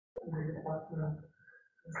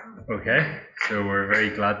Okay, so we're very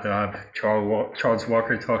glad to have Charles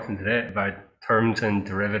Walker talking today about terms and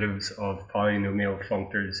derivatives of polynomial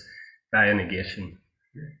functors via negation.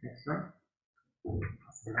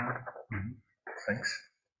 Thanks.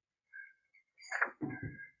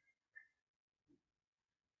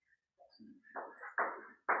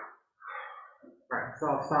 Right, so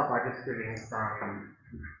I'll start by just giving some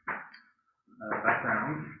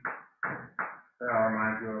background. So I'll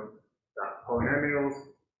remind you of polynomials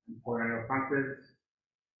and polynomial functors,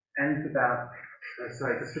 and about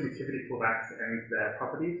distributivity pullbacks and their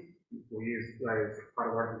properties. We'll use those quite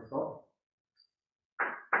a lot in this talk.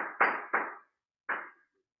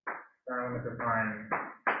 So I'm going to define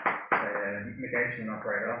a negation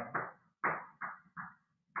operator.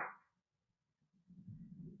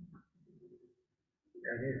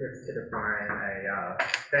 And use this to define a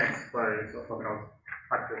dense closed orthogonal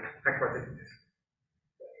factor.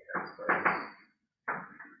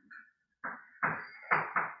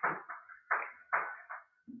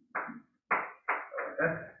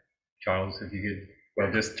 Charles, if you could,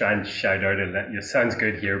 well, just try and shout out and let you. Sounds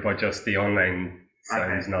good here, but just the online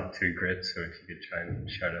sound's not too great. So if you could try and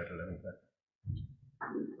shout out a little bit.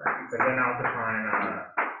 So then I'll define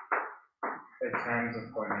the terms of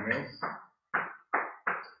polynomials.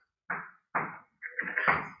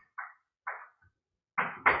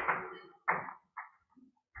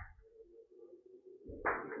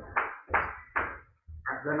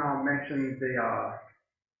 Then I'll mention the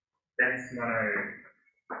dense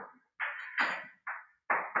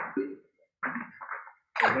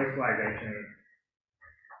localization of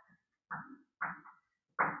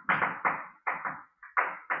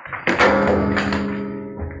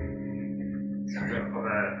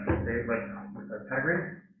a category.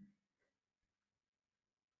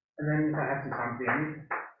 And then if I have some time at the end,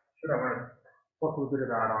 I want to talk a little bit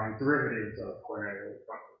about derivatives of polynomial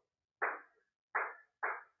functors.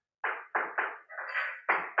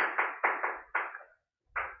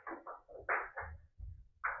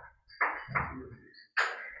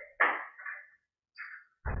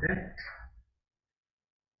 Okay.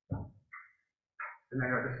 And then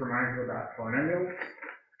I'll just remind you about polynomials.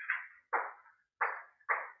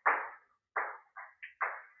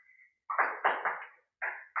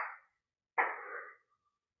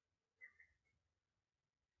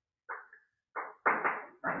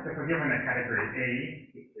 So if we're given a category E,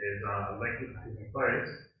 which is locally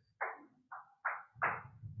enclosed,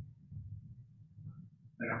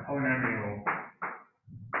 then a polynomial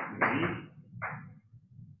E,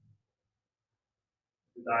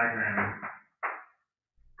 the diagram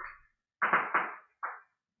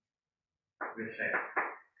of this shape.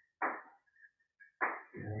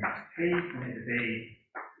 P and the D,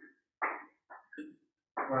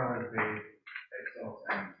 as well as the shape source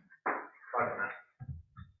and product map.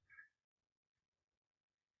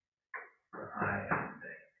 I and D.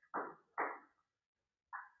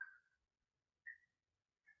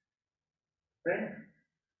 Okay.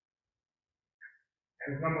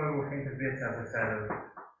 And one way we'll think of this as a set of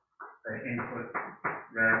the input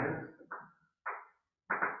variables.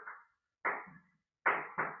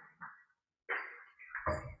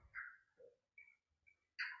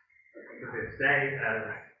 Think of this J as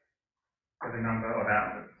the number of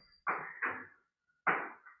outputs.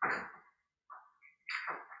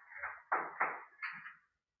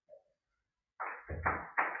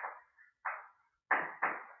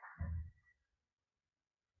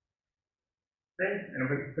 And if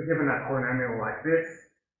we're given a polynomial like this,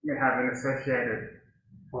 you have an associated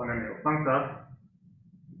polynomial functor.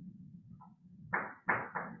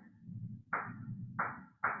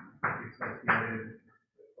 Associated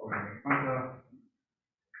polynomial functor.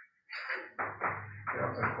 It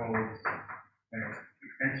also calls an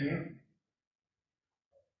extension.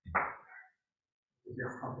 We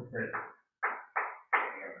just composite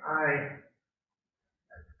I.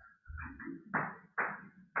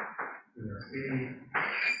 B,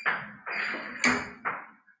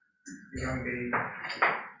 beyond B,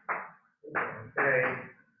 K,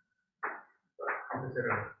 composite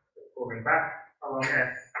of pulling back along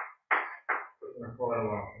S, we're going to pull it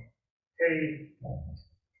along T,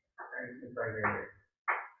 and composing it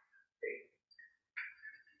T.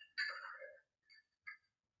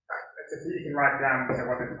 So you can write down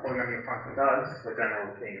what this polynomial function does for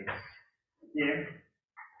general themes here.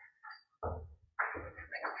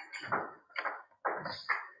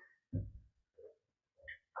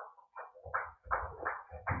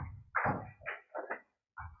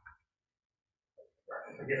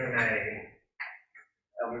 Given a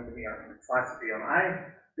element to be on slice to be on I,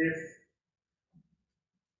 this,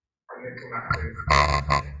 and this will map to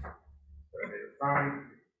defined,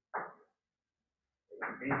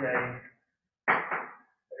 bj,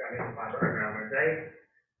 we're going to define program j,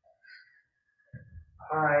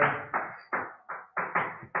 hi,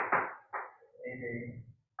 bj,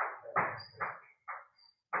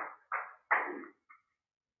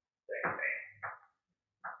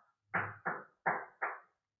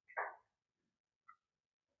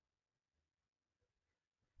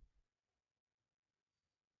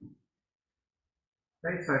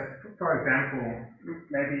 okay, so for example,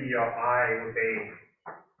 maybe your I would be,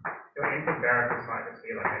 your input variables might just be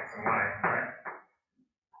like x and y, right?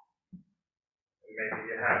 And maybe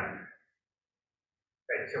you have,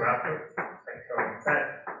 say, two outputs, say 12 and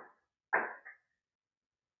set.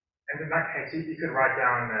 And in that case, you could write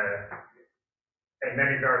down a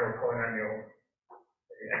many variable polynomial,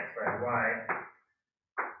 maybe x squared y,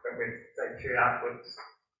 but with, say, two outputs,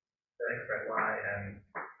 so x squared y and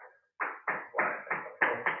y,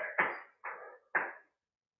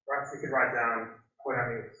 right, so you could write down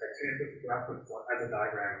polynomial, say, two inputs, two outputs as a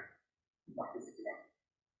diagram, like this.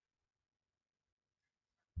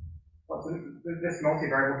 Well, so this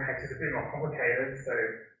multivariable case is a bit more complicated, so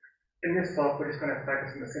in this talk we're just going to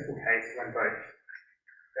focus on the simple case when both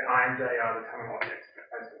the I and j are the terminal objects.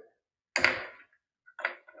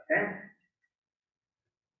 Okay?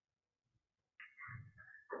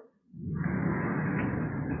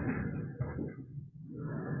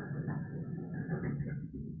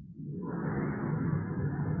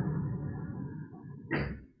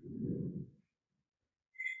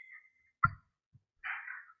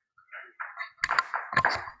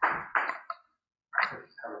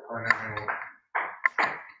 Have a polynomial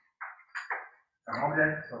some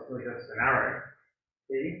object, so it's really just an arrow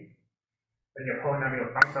e. Then your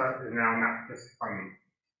polynomial functor is now mapped just from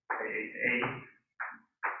A to E.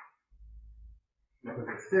 What does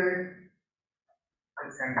this do?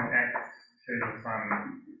 It sends an x to some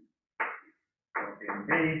B and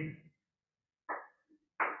B.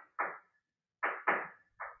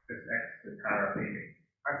 This x to the power of EB.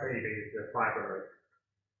 I'd say EB is the fiber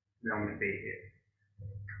of element B here.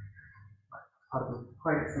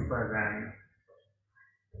 Quite simpler than.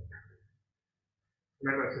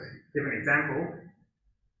 Let's just give an example.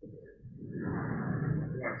 We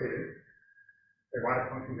want to write a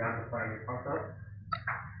function down to find the functor.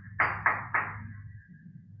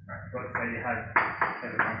 Right, so let's say you have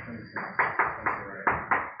the functions 0,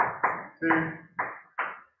 2,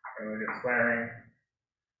 and we're just squaring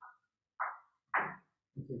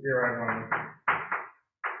into 0, 1,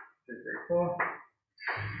 2, 3, 4.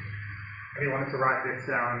 We wanted to write this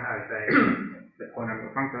down as the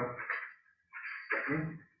polynomial functor.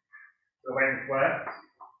 The way this works,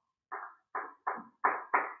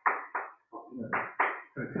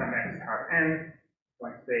 so it's some x power of n,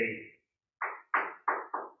 going to be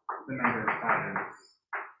the number of fibers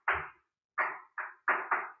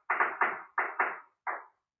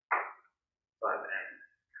times n.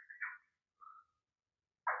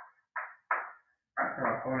 Right, so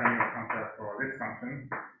our polynomial functor for this function,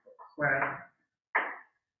 square,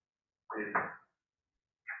 is,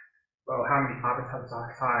 well, how many fibers have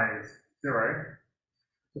size 0?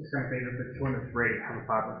 It's going to be that the 2 and the 3 have a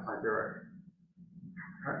fiber size 0.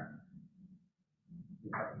 Right? We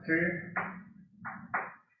have 2.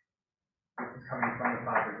 This is coming from the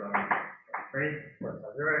fibers of 3, where it's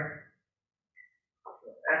size 0.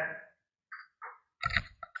 F.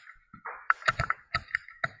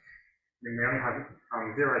 Then we only have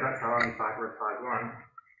 0, that's our only fiber of size 1.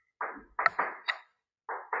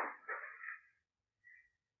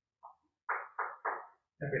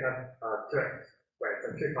 If we have 2x squared,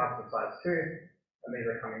 so 2 fibers of size 2, and these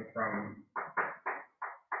are coming from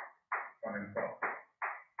 1 and 12.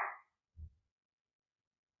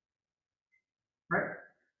 Right?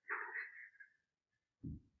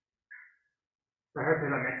 So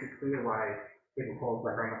hopefully that makes it clear why people call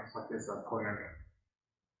diagrams like this a polynomial.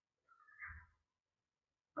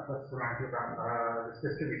 Let's remind you about this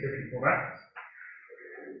distributivity format.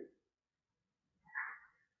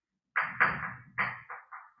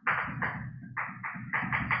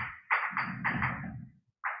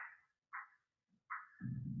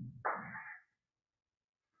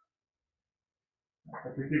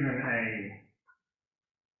 If we're given a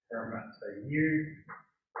term, let's say U,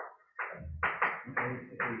 A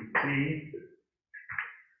to B,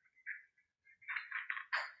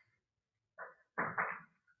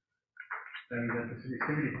 then the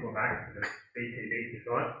distributivity fallback is just BTB to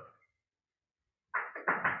short.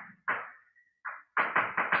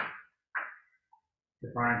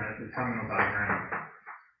 Defined as the terminal diagram.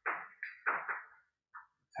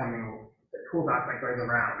 Terminal, the pullback that goes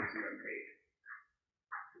around is UMP.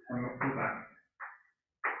 Terminal pullback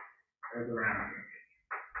goes around.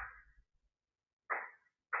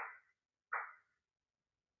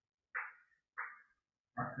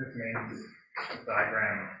 What this means the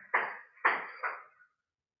diagram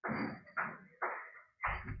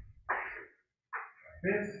like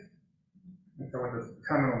this. And so what does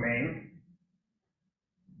terminal mean?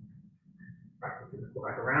 Pull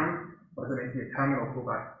back around. What does it mean to be a terminal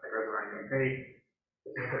pullback that goes around UMP?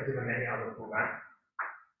 It means that given any other pullback,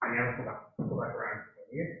 any other pullback around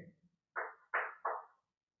here.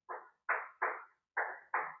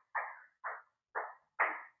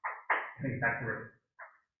 I think that's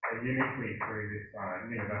uniquely through this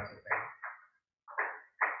universal thing.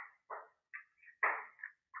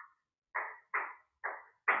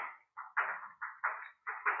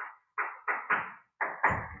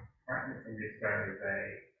 Right, and this goes a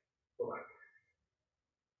pullback.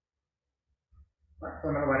 Right, so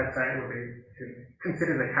another way to say it would be to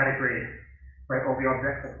consider the category where all the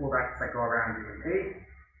objects are pullbacks that go around UMP.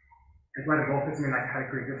 And let the morphism in that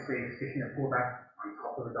category just be sticking a pullback on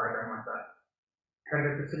top of a diagram like that. And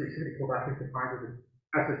the distributivity pullback is defined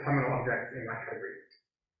as the terminal objects in that category.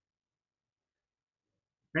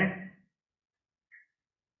 Okay?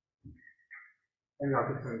 Maybe I'll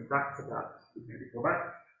give some facts about distributivity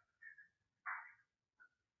pullback.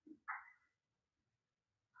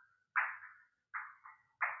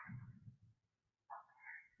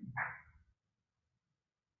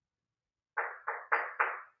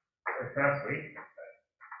 So firstly,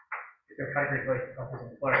 if your category is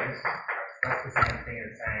composite closed, that's the same thing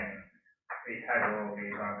as saying we have all these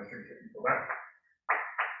distributivity pullback.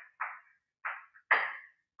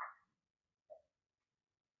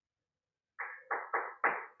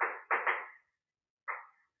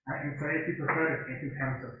 And so if you prefer to think in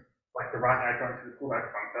terms of like the right arrow going to the pullback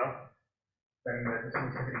functor, then the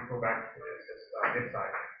distributivity pullback is just this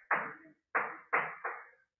side.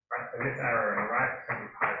 Right, so this arrow on the right is going to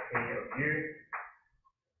be pi p of u.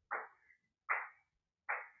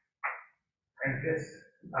 And this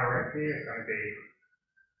arrow here is going to be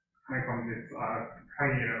coming from this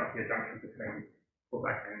co-unit of the adjunction between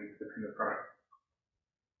pullback and between the product.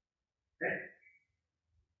 Okay.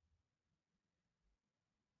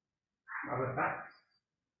 Other facts.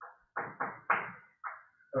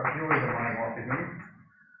 So if U is a monomorphism,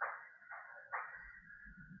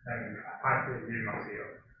 then pi p of u must be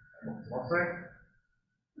also.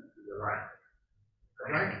 This is the right.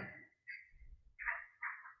 Okay.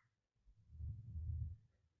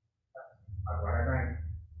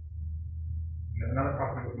 There's another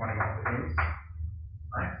property with monomorphisms.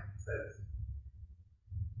 Right? It says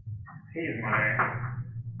P is mono.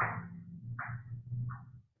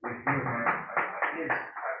 If U is mono, P is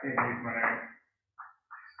mono.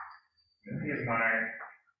 If P is mono,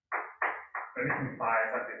 then this implies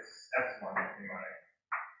that this epsilon must be mono.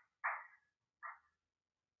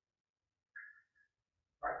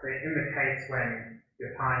 Right, so in the case when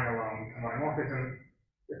you're tying along a monomorphism,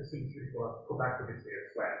 the distributivity pullback will just be a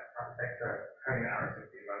square. Right? Take the coding arrows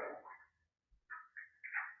would be low.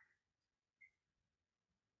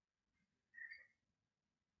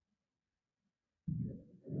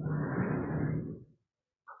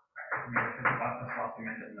 That's last we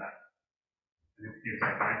mentioned that. This gives a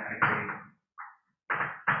category.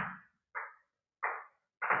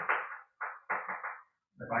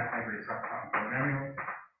 The bicategory structure of polynomials.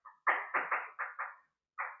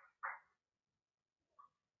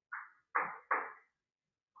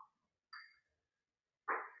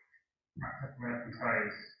 Right, so we're going to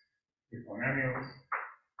compose these polynomials.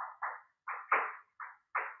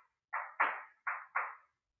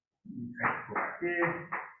 You take the pullback here.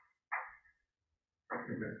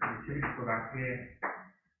 Take the distributivity pullback here.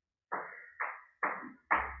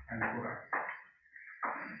 And the pullback.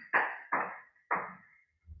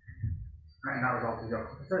 Right, and that result is your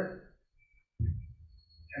composite.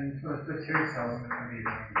 And for the two cells, I'm going to be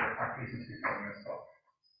using the Cartesian two cells in this top.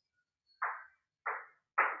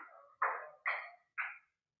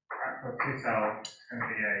 Right, for two cells, it's going to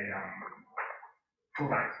be a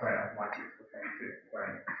pullback square like this between two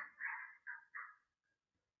squares.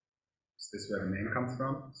 Is this where the name comes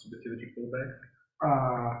from? Distributivity pullback?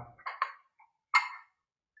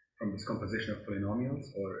 From this composition of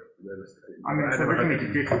polynomials, or where was the? I mean, it's originally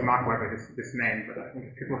introduced with Mark Webber, this name, but I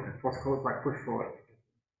think people what's called like push forward.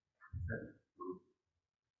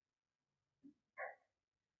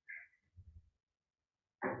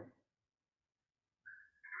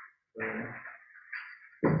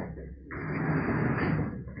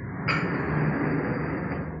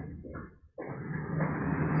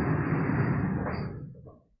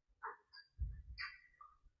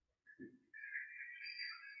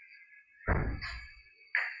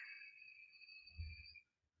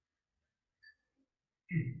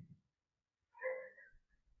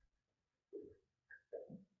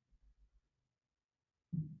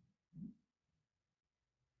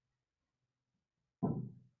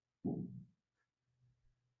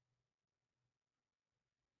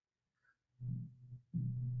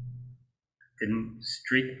 didn't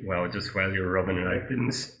Street, well, just while you were rubbing it out,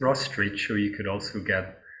 didn't Ross Street show you could also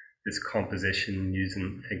get this composition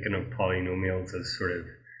using thinking of polynomials as sort of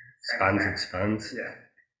spans of spans? Yeah.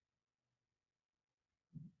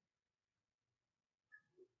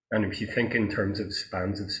 And if you think in terms of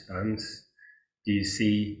spans, do you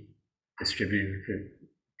see distributive?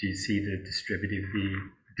 Do you see the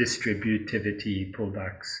distributivity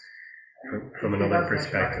pullbacks from another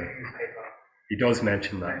perspective? He does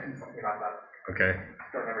mention that. Something like that. Okay. I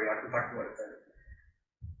don't remember exactly what it says.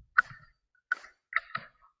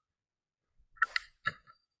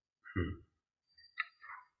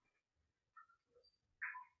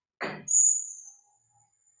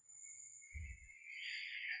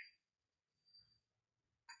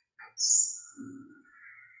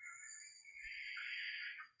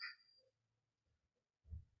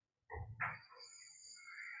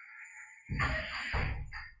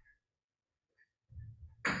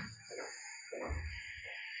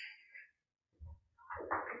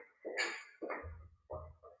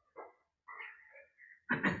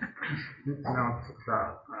 Now talk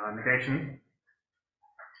about negation.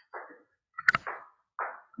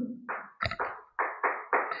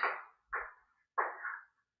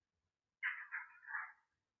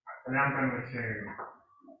 And now I'm going to assume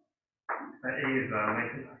that E is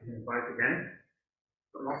negative both again.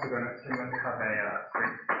 But I'm also going to assume that we have a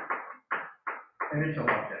strict initial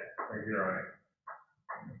object, so 0.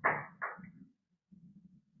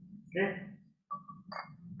 Okay.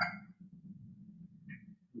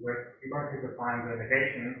 We're going to define the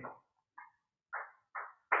negation.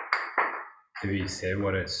 Do we say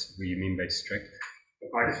what you mean by strict?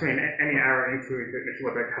 I just mean any arrow into the initial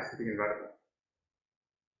object has to be invertible.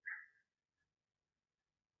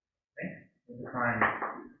 Okay. We'll define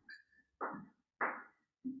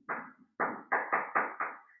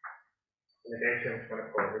negation, which I'm going to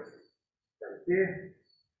call this right here,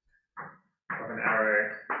 of an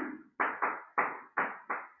arrow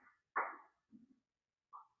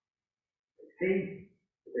P,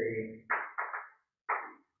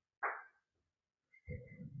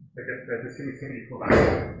 just the distributivity equal that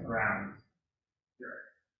around 0.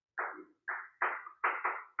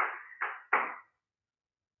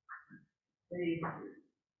 P.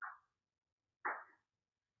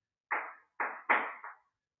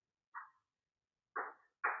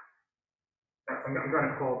 I'm going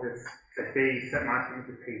to call this the B set minus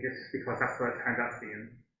into P just because that's what it turns out to be in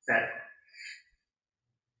set.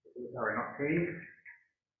 Sorry, not P.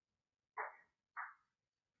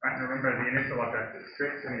 Right, and remember the initial object is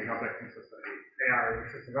strict and the object consists of the AR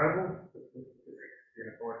is just available. This is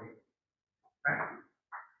inequality. Right.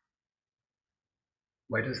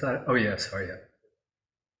 Why does that? Oh yeah, sorry. Yeah.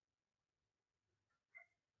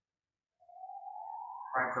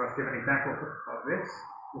 Right, so let's give an example of this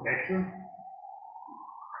negation.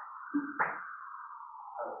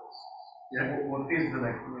 Yeah, what is the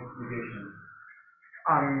negation?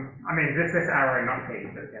 I mean this arrow, not P,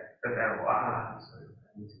 but yeah, this arrow. Sorry.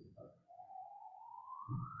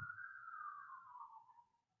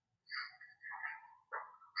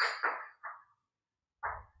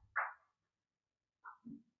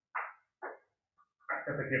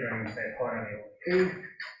 If we're given, say, polynomial 2,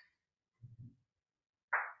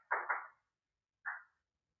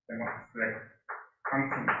 then what's the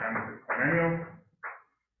constant term of the polynomial?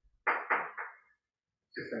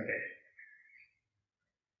 Just a negation.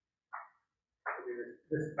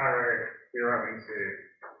 This arrow 0 into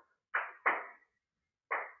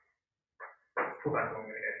pull back along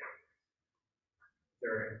the negation.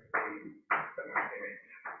 0 into the image.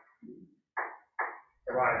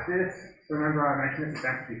 So why is this? So remember I mentioned this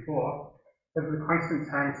example before, that the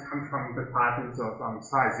constant terms come from the particles of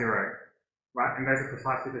size 0, right? And those are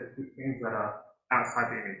precisely the things that are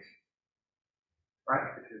outside the image,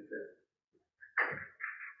 right? Which is this.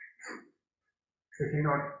 So if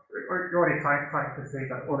you're already starting to see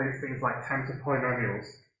that all these things like terms of polynomials,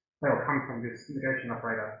 they all come from this negation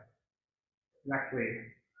operator. And actually,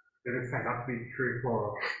 this turns out to be true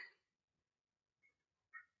for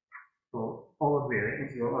all of the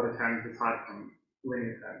integral order terms aside from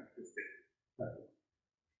linear terms. This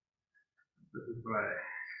is what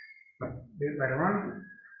I do later on.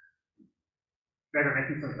 Later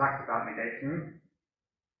making some facts about negation.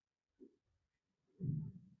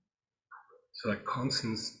 So like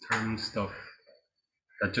constant term stuff,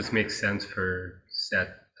 that just makes sense for set,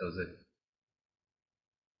 does it?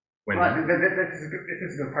 When right, this is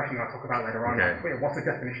the question I'll talk about later on. Okay. Like, what's the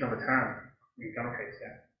definition of a term in general case?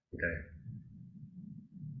 Yeah. Okay.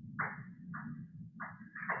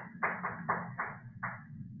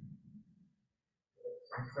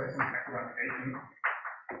 So some facts about negation.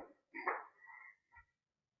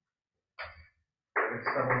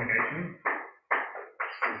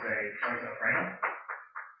 closed frame.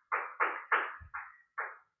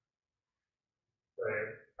 So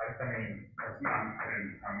I'm saying that's not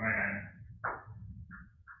on my end.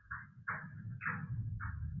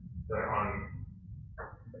 So on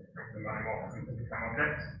the monomorphism to become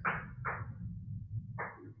object.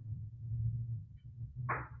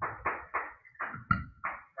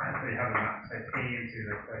 Right, so you have the map, say P into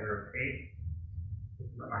the closure of P. This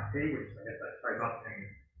is my P, which I guess that shows up in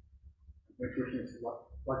intuitions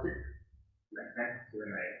logic. Makes sense to in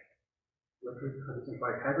a liquid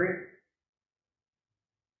simplified category.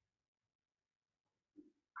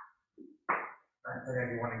 Right, so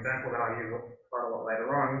maybe one example that I'll use quite a lot later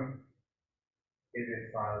on is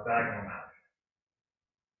this diagonal map.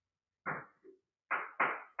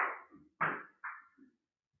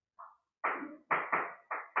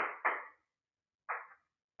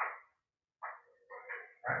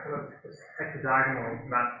 Right, so let's just take the diagonal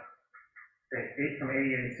map, say P from E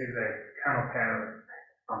into the kernel pair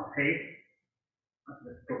on P.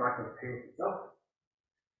 Let's go back to the P itself.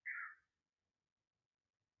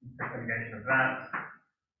 Take the negation of that.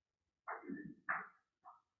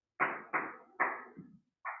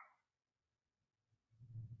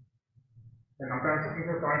 And I'm going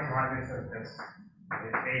to write this as this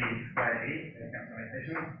A squared E, the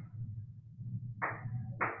cancellation.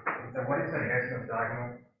 So what is the negation of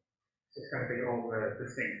diagonal? It's just going to be all the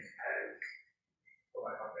distinct pairs for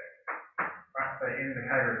that object. Right, so in the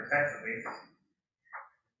category of sets at least,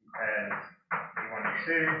 pairs E1 and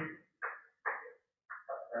 2,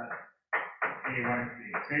 E1 is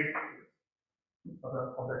E2, of the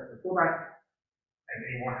object of the fullback, and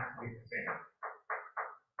E1 has to be the same.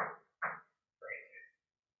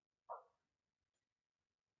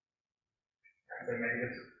 So maybe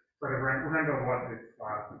just sort of remember what this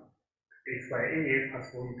E square E is, plus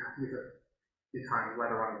we'll use it a few times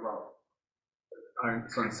later on as well.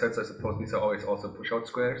 So in sets, I suppose these are always also push-out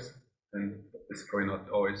squares, and this is probably not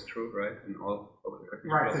always true, right? In all of the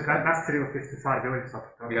right, so that's to do with this decidability stuff.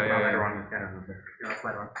 Yeah, later on. on. That's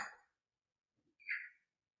later on.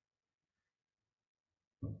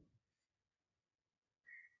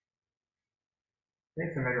 Okay,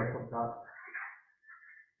 so maybe I'll talk about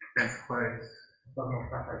dense closed orthogonal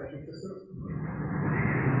factorization systems.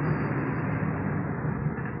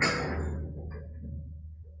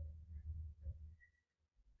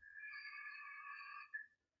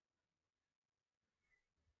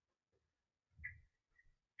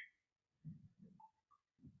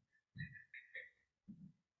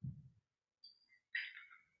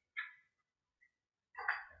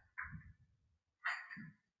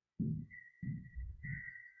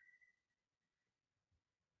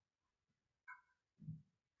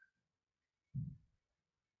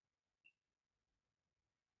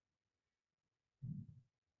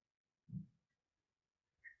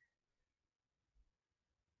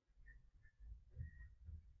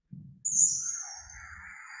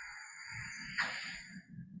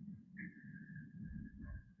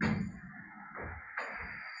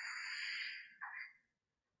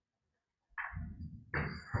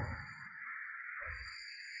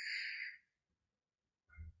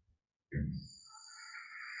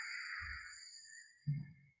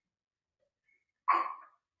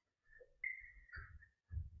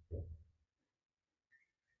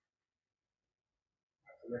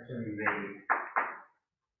 Mention the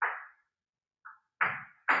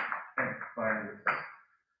dense closed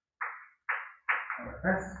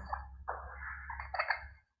test.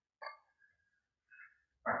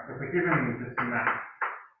 Right, so if we're given just a map,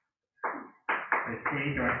 say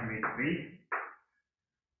P going from A to B,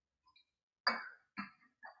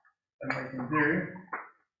 then what you can do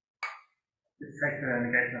is take the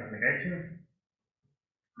negation of the negation.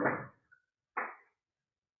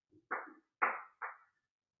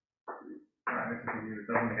 Right, this will give you the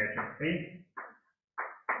double negation of P.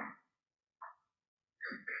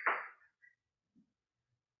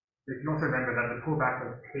 You can also remember that the pullback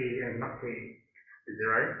of P and not P is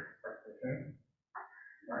 0.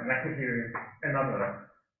 Right, and that gives you another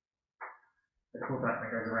pullback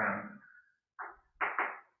that goes around.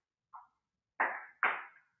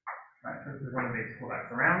 Right, so this is one of these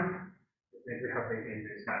pullbacks around. It means we have these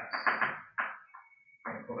induced maps.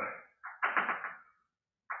 Pullback.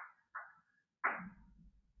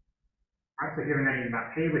 Right, so given any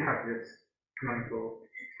map P, we have this canonical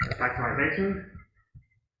factorization.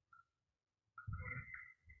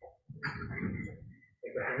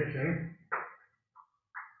 Take the definition.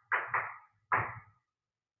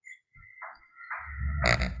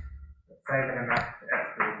 Let's say that a map F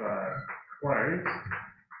is closed.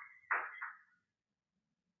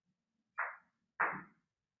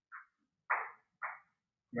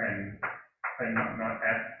 When of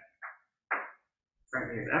f, same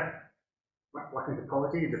thing as f. Like in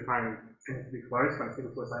topology, you define things to be closed when it's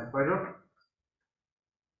equal to a same closure.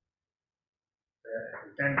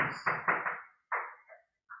 Hence,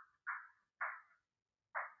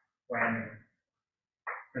 when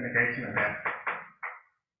the negation of f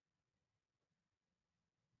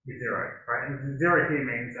is 0, right? And 0 here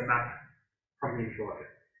means a map from the initial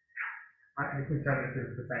logic. Right? And you can show this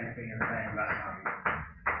is the same thing as saying that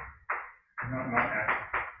not f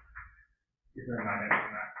is an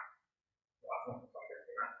identical map.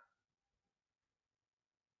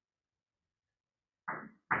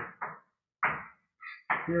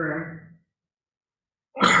 Theorem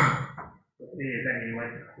is any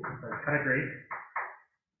like category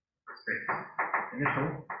strict initial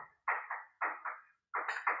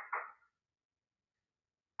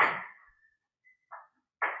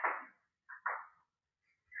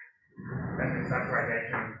then the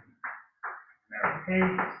factorization now P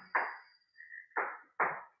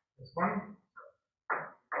this one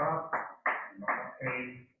not P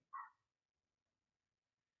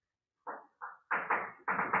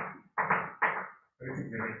so this is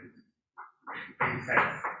really P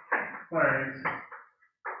sets closed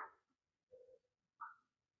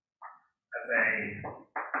as a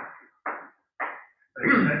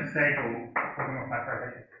stable polynomial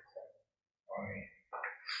factorization system on me.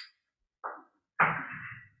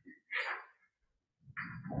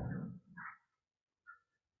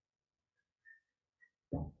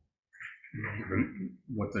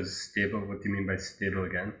 What does stable, what do you mean by stable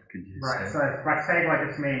again? Could you Right, say? so by stable I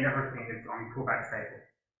just mean everything is on pullback stable.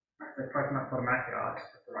 Right, so first map automatic are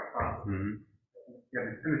just the right class. Yeah,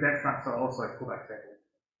 the dense maps are also pullback stable.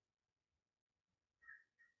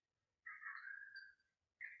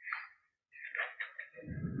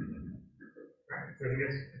 Right, so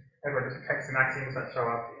here just text and axioms that show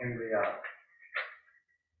up in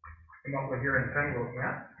what we're here in turn we're looking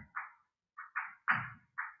at.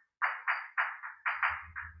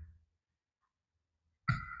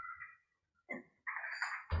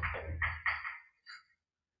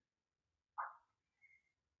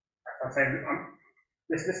 I'm saying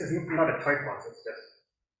this is not a topos, it's just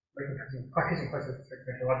Cartesian closest to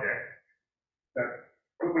exponential object. But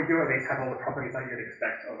what we do at least have all the properties that you'd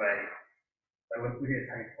expect of a linear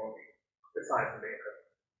time quality, besides the data.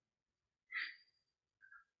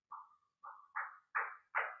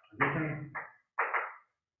 Condition,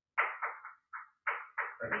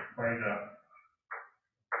 so the closure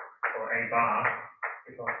for a bar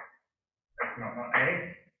is not a,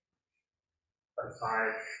 but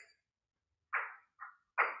size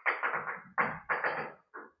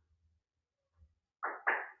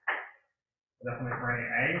definitely for any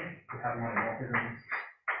A, we have monomorphisms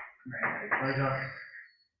for any closure.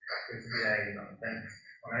 This is a dense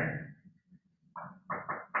on A.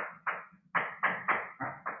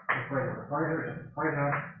 The closure is just a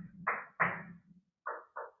closure.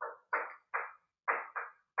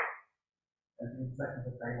 And in sections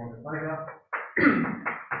of A more than closure.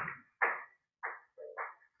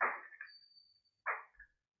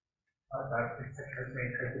 That is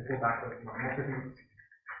being tried to pull back with monomorphisms.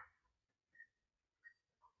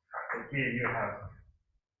 So here you have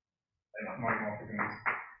monomorphisms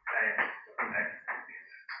A and X.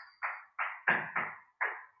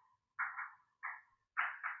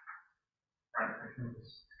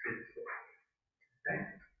 Okay.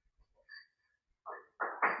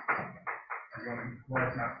 I'm going to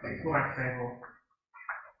close now the pullback table.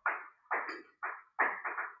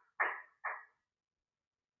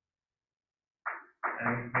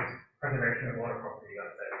 And this preservation of order property that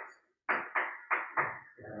says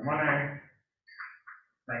we have a mono,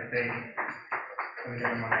 like B, and we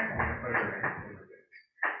have a mono on the closure range.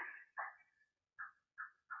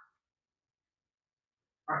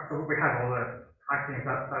 Alright, so we have all the axioms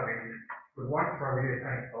that we would want for a really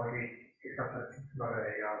kind of quality, except that's not a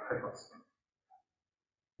topos.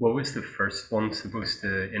 What was the first one supposed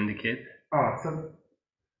to indicate? Oh, so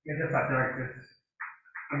it's just that there exists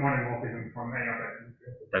a monomorphism from any other.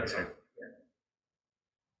 That's it.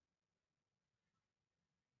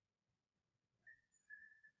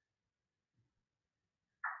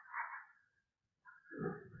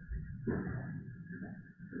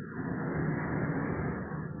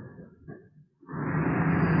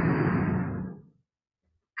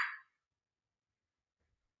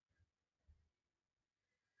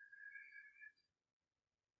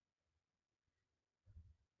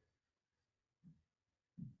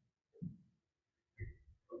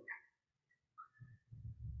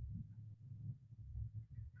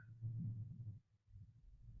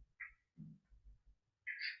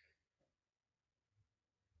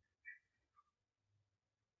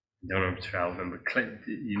 I don't know if it's relevant, but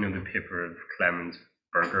you know the paper of Clemens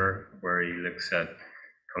Berger, where he looks at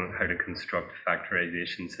how to construct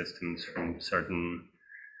factorization systems from certain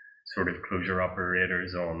sort of closure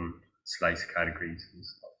operators on slice categories and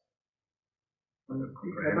stuff. I don't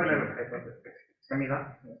know the paper, but send me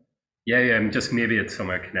that. Yeah, and just maybe it's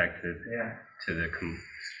somewhere connected to the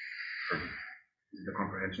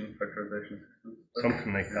comprehension factorization system.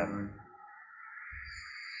 Something like that.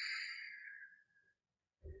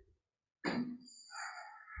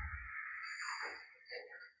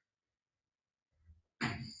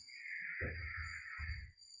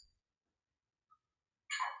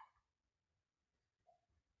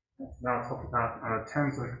 Now I'll talk about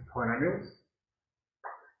terms of polynomials.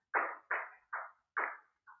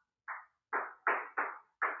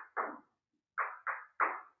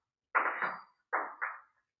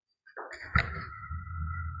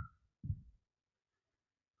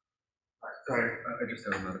 So I just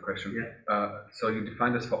have another question. Yeah. So you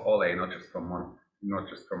define this for all A, not just for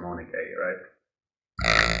monic A,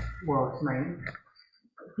 right? Well, it's main.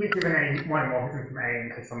 If given any monomorphism from A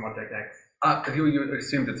into some object X. You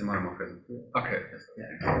assumed it's a monomorphism. Yeah. Okay.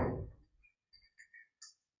 Yeah.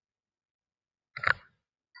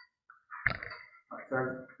 So I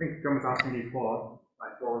think John was asking me before,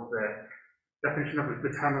 like, what was the definition of the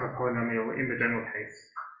term of a polynomial in the general case?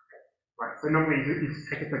 Right. So normally you just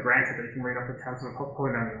take it for granted that you can read off the terms of a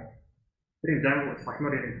polynomial, but in general it's like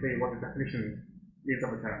not even clear what the definition is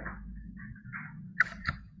of a term.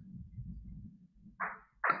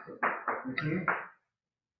 Definition.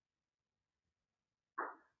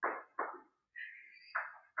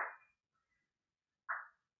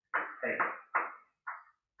 Okay.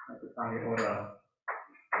 That's the family order.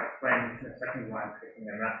 Explain in a second why I'm clicking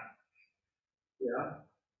on that. Yeah.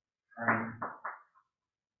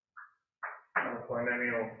 A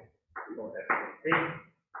polynomial equal FP.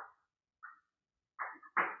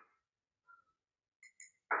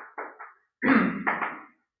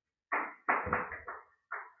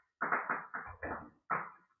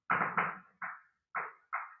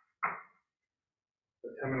 The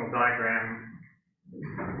terminal diagram.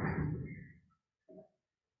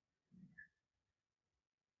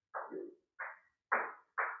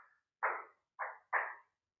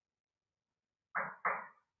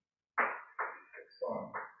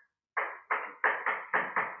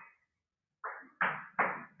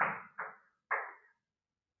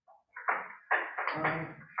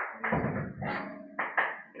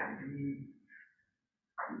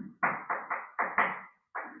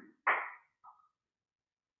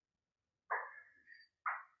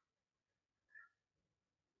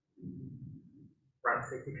 Right,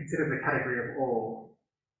 so if you consider the category of all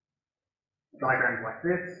diagrams like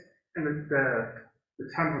this, and the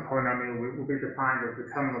term of a polynomial will be defined as the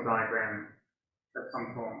terminal diagram of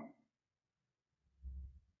some form.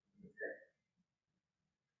 Okay.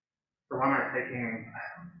 So why am I taking?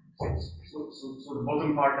 So the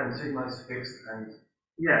bottom part and sigma is fixed and.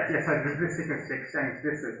 Yes, so this sigma is fixed and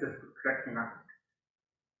this is just projecting that.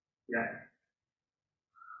 Yeah.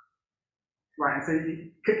 Right, and so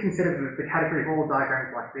you could consider the category of all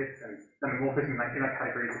diagrams like this, and then the morphism like in that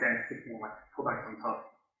category is again sticking like pullbacks on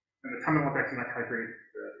top. And the terminal object in that category is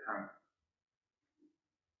the term.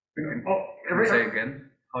 Can you say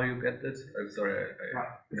again how you get this? I'm sorry,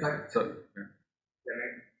 right. So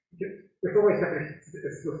there's always definitions.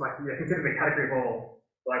 This looks like consider the category of all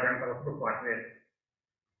diagrams that look like this.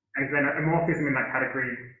 And then a morphism in that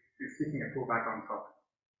category is sticking a pullback on top.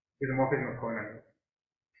 Is a morphism of polynomials.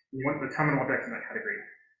 You want the terminal objects in that category.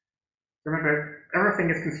 Remember,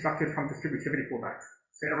 everything is constructed from distributivity pullbacks.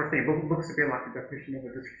 So everything looks a bit like the definition of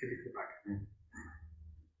a distributivity pullback.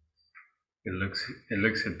 It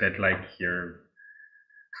looks a bit like you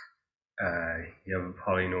have a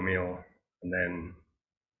polynomial and then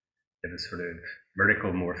you have a sort of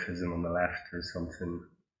vertical morphism on the left or something.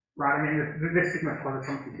 Right, I mean, this sigma causes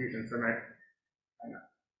some confusion, so maybe.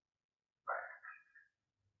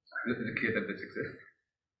 Is it clear that this exists?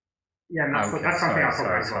 Yeah, and that's something I'll talk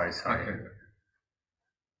about. Sorry. Right,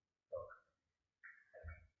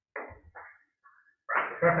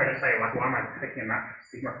 so first I just say, like, why am I taking a map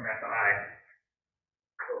sigma from F to I?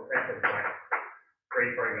 So F is like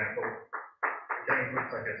 3, for example. It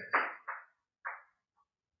looks like this.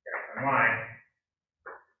 X and Y.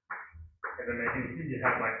 And then maybe you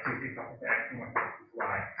have like 2 things up to X and 1 equals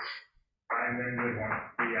Y. And then we want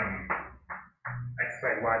the X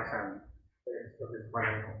squared Y term. So this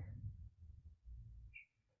polynomial.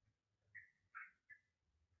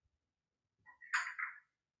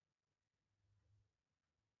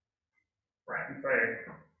 Right, and so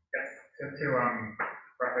yes, to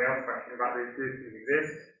Raphael's question about these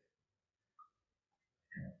exist,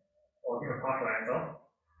 or give a partial answer.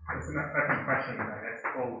 It's an open question, I guess.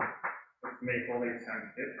 Let's make all these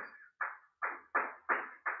terms fit.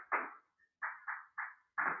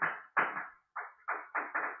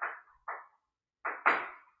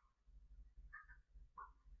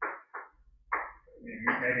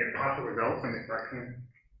 Maybe a partial result in this direction.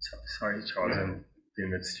 Sorry, Charles, I'm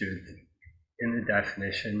doing it stupid. In the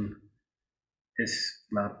definition, this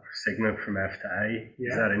map sigma from F to I,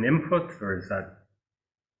 is that an input or is that?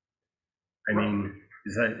 I mean,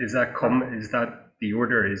 is that the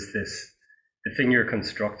order? Is this the thing you're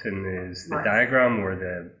constructing is the diagram or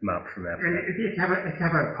the map from F to I? If you have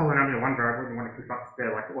a polynomial one variable and you want to construct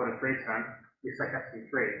there like the order 3 term, you select X and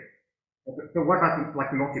 3. But what about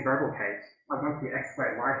the multivariable case? I want the X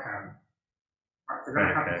squared Y term. Right, so then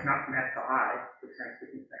I have to snap from F to I, which turns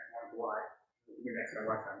between X1 to Y, to give X squared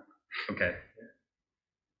Y term. Okay.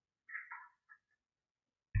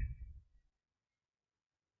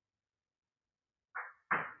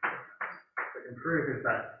 So to prove is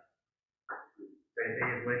that say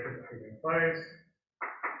A is liquid is enclosed.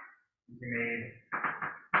 You need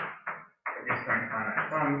a different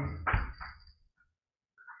finite sums.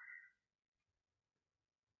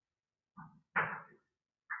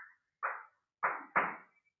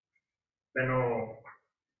 Then all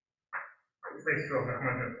these two of the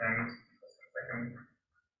homogeneous terms, second,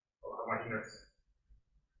 or homogeneous,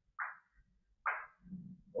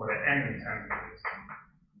 or the n terms.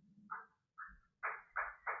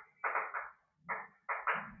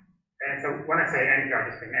 And so when I say n here, I'm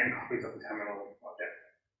just saying n copies of the terminal object.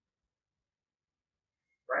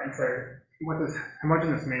 Right, and so what does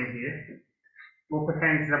homogeneous mean here? Well,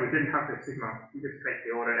 pretend that we didn't have the sigma, we just take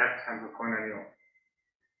the order f terms of polynomial.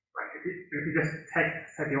 Right, if you just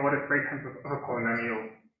say the order 3 terms of a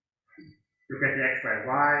polynomial, you get the x squared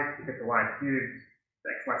y, you get the y cubed,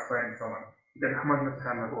 the xy squared, and so on. You get a homogeneous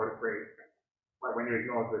term of order 3, right, when you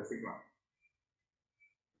ignore the sigma.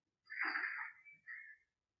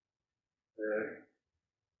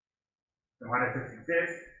 So why does this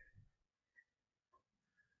exist?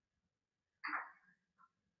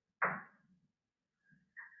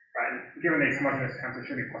 Right, given these homogeneous terms,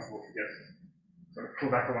 it should be possible to just sort of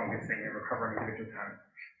pull back along this thing and recover an individual term.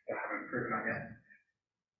 I haven't proven that yet.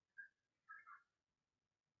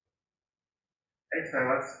 Okay, so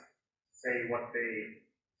let's see why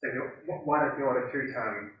does the order 2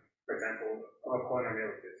 term, for example, of a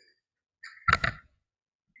polynomial exist?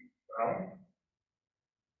 Well,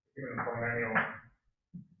 given a polynomial,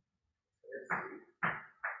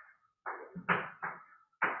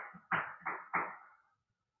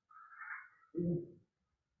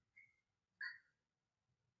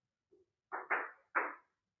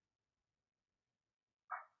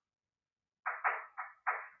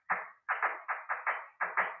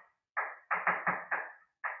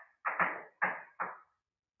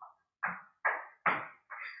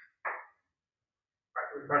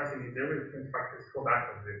 the first thing you do is construct this pullback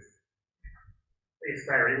of this A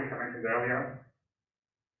square E, which I mentioned earlier.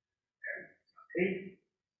 P.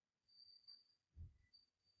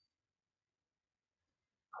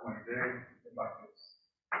 I want to do is like this.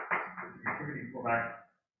 Activity pullback.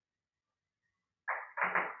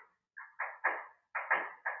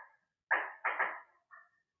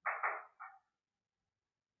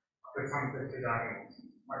 With some of the 2 diagonals.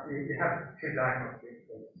 Right, so you have 2 diagonals here.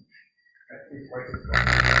 So that's 2 choices for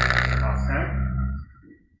last term.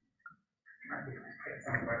 Right, you can take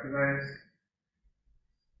some of both of those.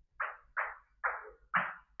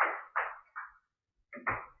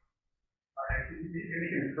 You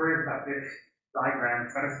can prove that this diagram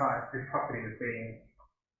satisfies this property as being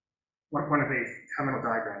one of these terminal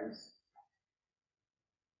diagrams.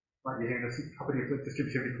 Like using this property of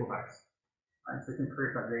distributivity pullbacks. Right, so you can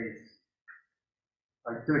prove that these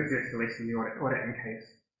do exist, at least in the order n case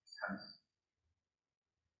terms.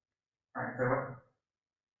 Right, so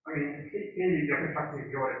I mean, here you're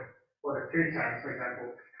constructing the order 2 terms, for example,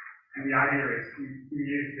 and the idea is you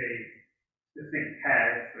use these distinct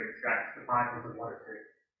pairs to extract the particles of order 2.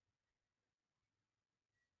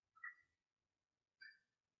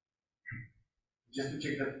 Just to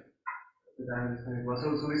check that I understand well.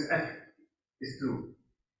 So this f is 2.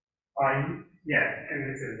 Yeah, and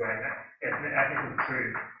this is right now. Yeah, I think it's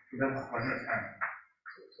 2. So that's homogeneous term.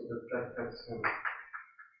 So that's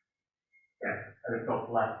yeah, at the top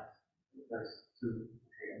left. That's 2.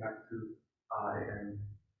 Okay, and that's 2 I and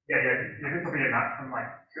yeah, this will be a map from like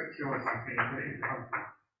 2 or something and put it into something.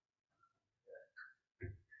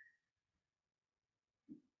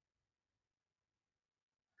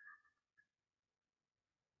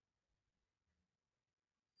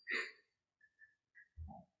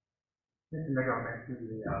 Maybe I'll mention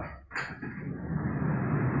the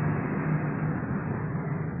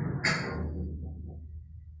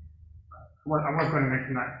I was going to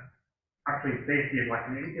mention that actually basically like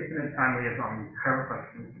an infinite family of curve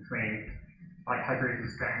functions between like hybrids of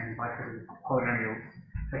spangs and like hybrids of polynomials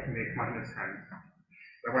taking these homogeneous terms.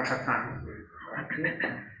 So I won't have time to do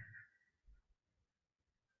that.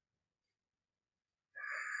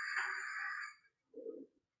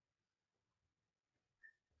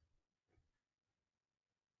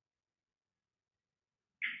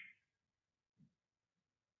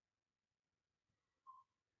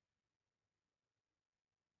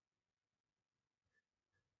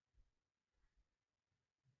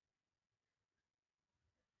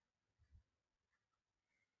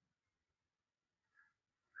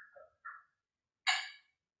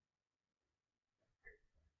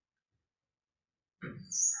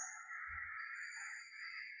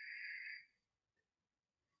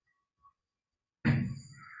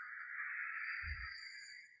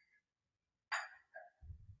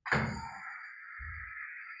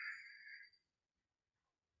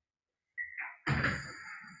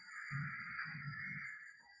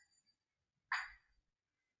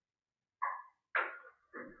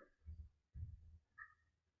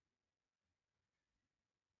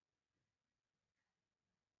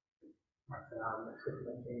 Let's just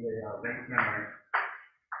mention the length memory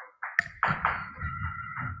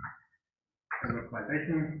and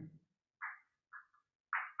localization.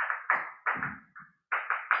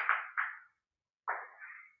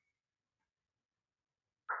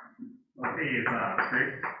 Well, A is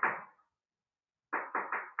strict.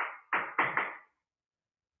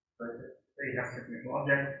 So A has a technical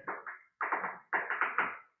object.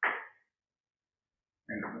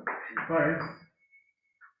 And close.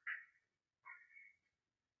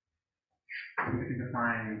 We can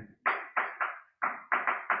define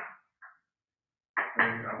the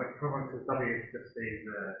equivalent to W is just the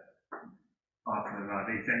part of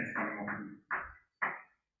these dense monomorphisms.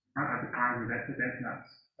 At the time we left the dense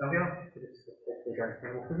maps earlier, so this is the dense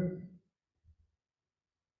monomorphisms.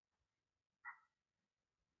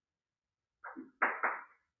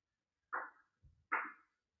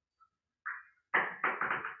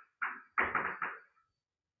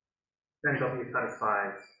 Then W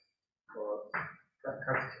satisfies for that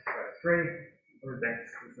constitutes 3, or the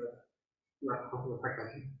dense is a left possible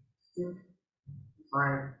calculation.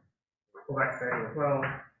 Fine. Pull back stable as well.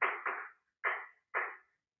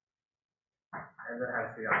 And it has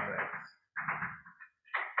the objects.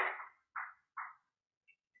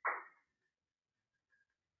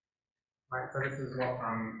 Right, so this is what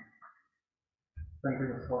Bentley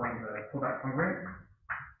was calling the pullback congruent.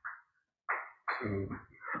 So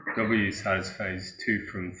W satisfies 2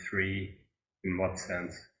 from 3 in what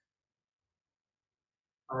sense?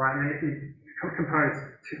 Alright, and if you compose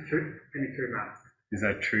any two maps. Is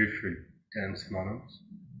that true for dense monos?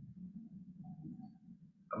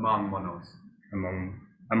 Among monos.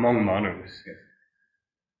 Among monos, yes.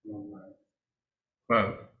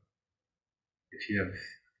 Well, if you have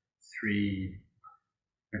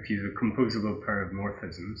a composable pair of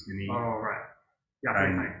morphisms, you need. Oh, right.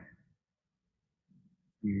 Yeah,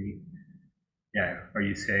 yeah, are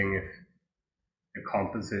you saying if the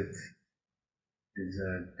composite is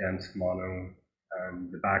a dense mono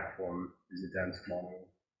and the back one is a dense mono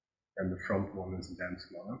and the front one is a dense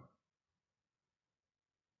mono?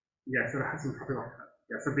 Yeah, so it has some property like that.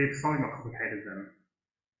 Yeah, so it'd be slightly more complicated than.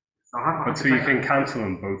 But so you can cancel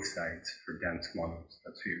on both sides for dense monos,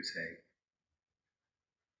 that's what you're saying.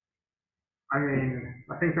 I mean,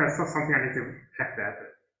 I think that's something I need to check there.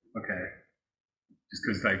 But... Okay. Just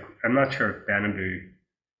because, like, I'm not sure if Benabou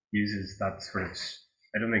uses that sort of.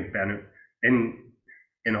 I don't think Benabou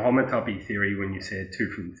in homotopy theory, when you say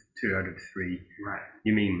 2 out of 3, right,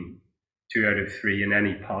 you mean 2 out of 3 in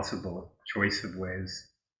any possible choice of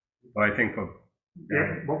ways. Well, I think what.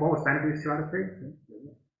 What was Benabou's 2 out of 3?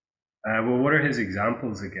 Well, what are his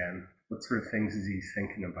examples again? What sort of things is he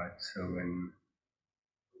thinking about? So when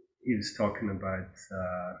he was talking about,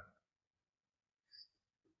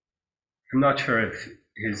 I'm not sure if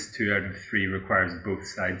his 2 out of 3 requires both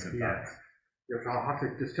sides of that. Yes, I'll have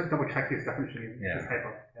to just double check his definition in his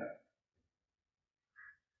paper. Yeah.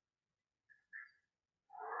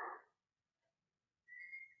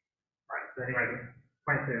 Right, so anyway, the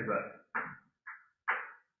point is that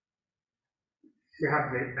we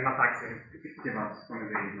have enough axioms to give us one of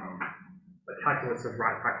these the calculus of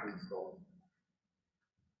right fractions called.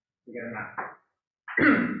 We get a map.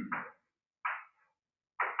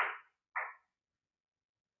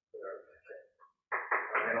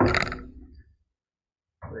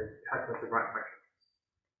 The calculus of right fractions.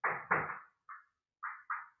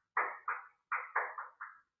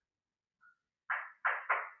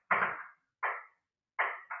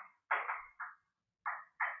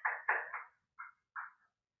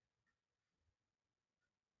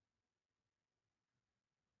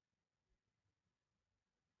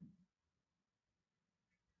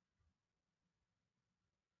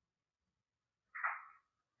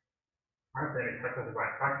 Right, then it's the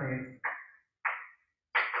right fractions.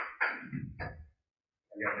 And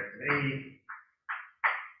the other is E.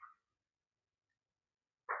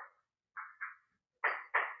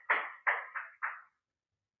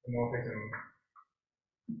 Morphism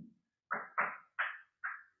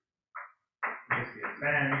just the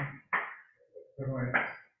expand, equivalent,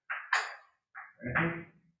 anything.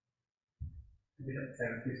 We don't say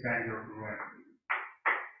that these values are equivalent.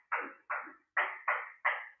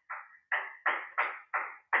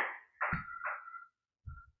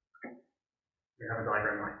 We have a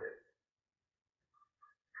diagram like this.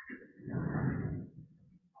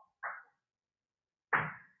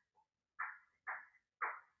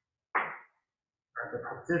 The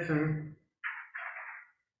proposition,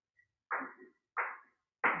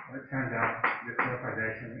 it turns out this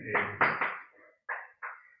localization is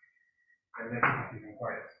a less confusing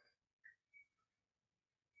place.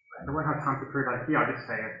 I won't have time to prove it here, I'll just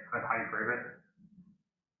say it, how you prove it.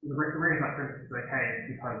 The reason I prove it is okay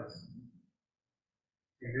is because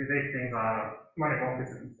these things are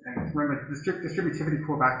monomorphisms, and remember, distributivity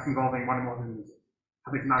callbacks involving monomorphisms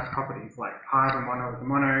have these nice properties, like pi over mono is a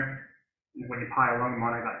mono, and when you pi along the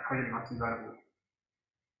mono, that pretty much invertible.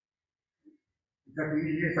 So you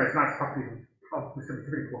use those nice properties of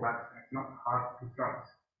distributivity callbacks, and it's not hard to construct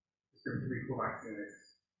distributivity callbacks in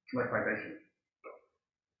this localization.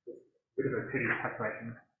 It's a bit of a tedious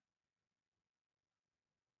calculation.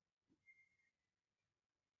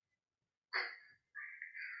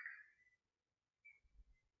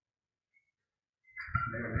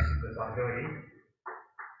 And then this is the visibility.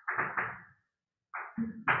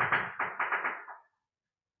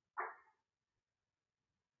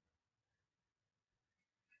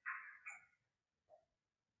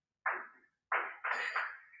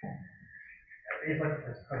 These like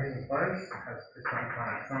as coherent flows has this one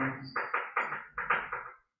finite sums.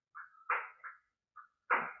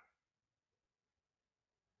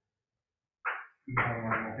 You have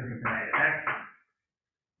one more different than A to X.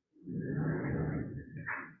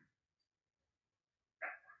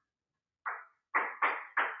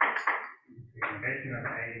 The negation of A.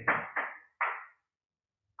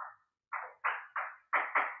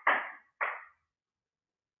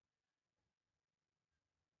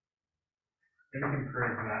 Then we can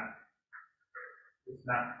prove that this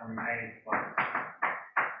map from A plus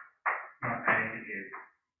not A is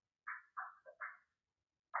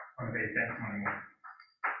one of these dense monomorphisms.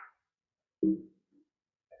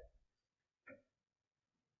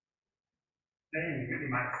 Then you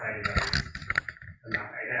might say that the map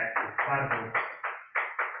A to X is pliable.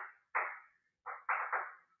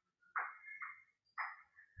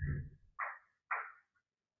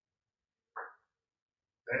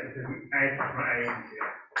 So this is A plus not A into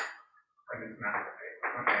X. And this map A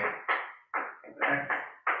plus not A into X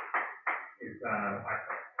is pi.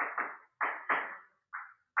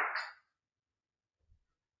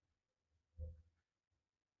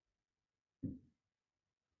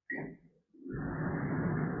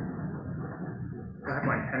 I have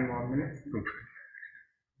like 10 more minutes.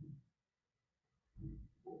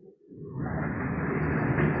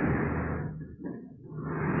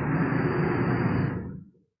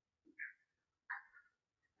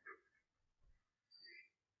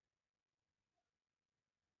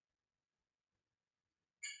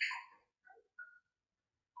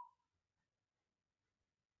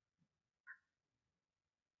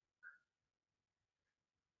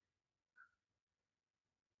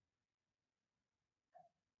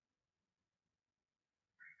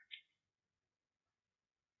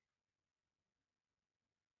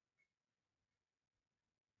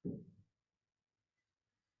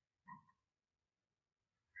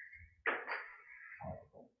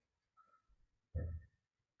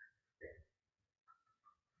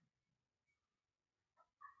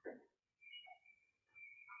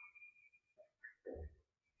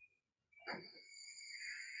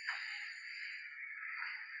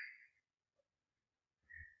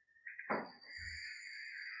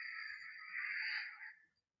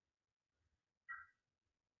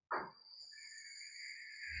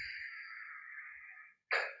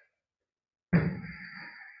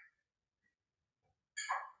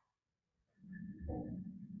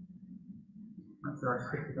 So our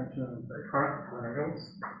quick extension of the product polynomials.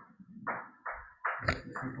 Just a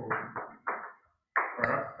simple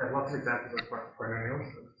product. There's lots of examples of product polynomials,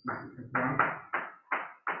 so it's just a simple one.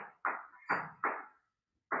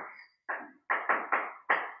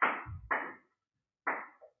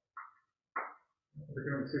 We're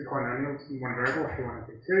doing two polynomials in one variable, p1 and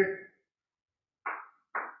p2.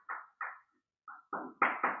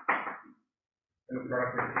 And the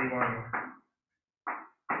product is p1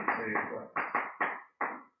 p2. what?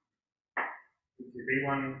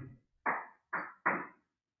 B1,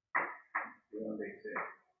 B1, B2.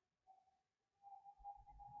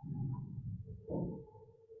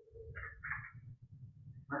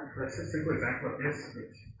 Right, so it's a simple example of this,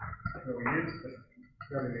 which we use, but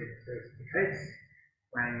really is the case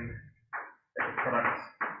when the product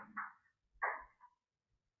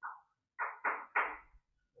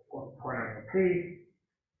of polynomial P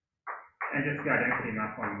and just the identity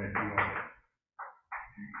map on the D model.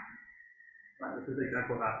 Right, this is the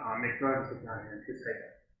example that Nick Burns took down in his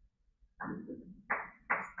paper.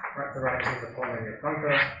 Right, so right here's a polynomial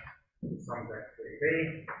functor, it sums x to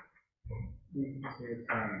b. We just need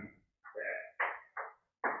a term there.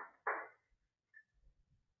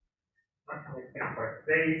 We get both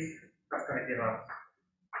these, that's going to give us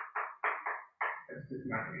a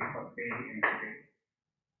systematic e plus b into b.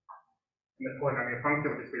 And the polynomial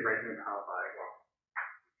functor will just be raised in the power by 1.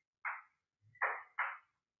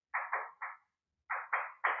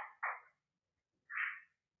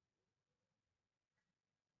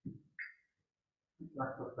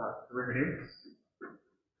 Let's look at derivatives.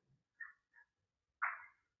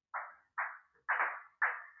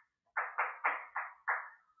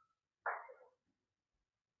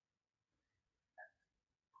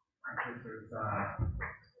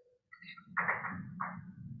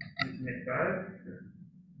 This is Nick Burns.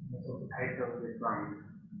 This was a paper with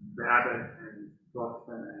Abbott and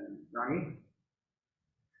Boston and Youngie.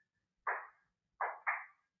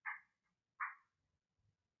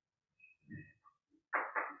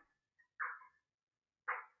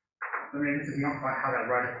 I mean, this is not quite how they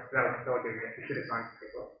wrote it. They'll do it. Computer science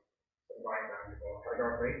people. So write down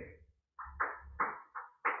categorically.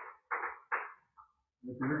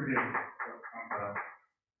 The derivative of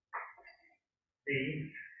B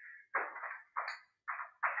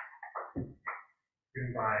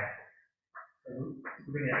given by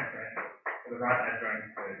linear exponential. So the right adjoint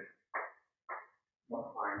to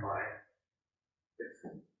multiplying by this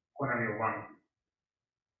polynomial 1.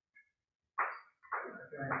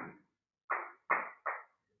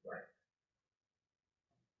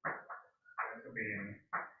 This will be in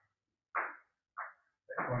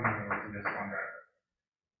the polynomial in this one there.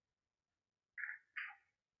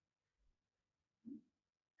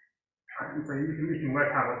 And so you can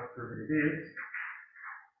work out what the derivative is.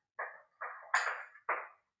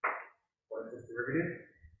 What is this derivative?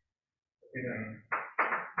 Given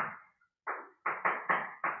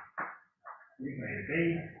a b,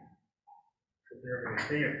 the derivative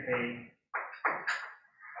b of p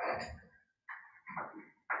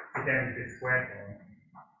again this squared form,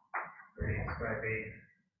 a square b.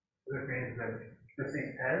 So this means that this thing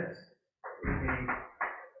pairs b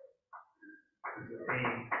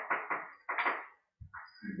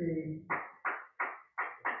B 1.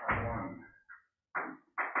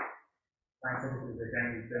 And so this is again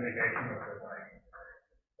the negation of the like.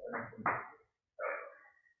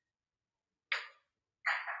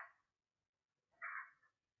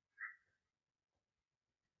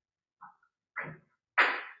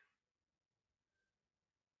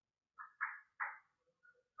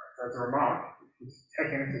 So as a remark, if you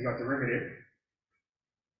take this as your derivative,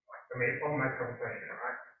 then we almost have a thing,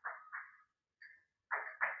 right?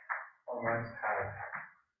 Almost have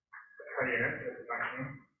the per unit as a function.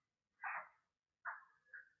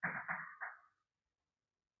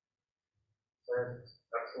 So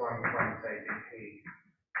that's why I'm going to say dp.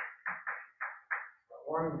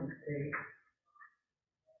 1 dp.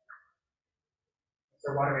 So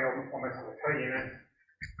why do we almost have a per unit?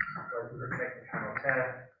 So we just take the channel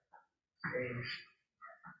pair.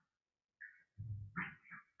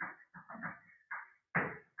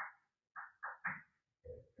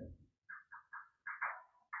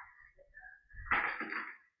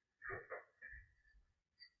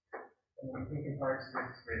 And we can compare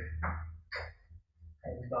this with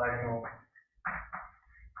the diagonal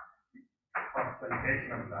plus the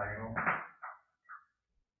negation of the diagonal.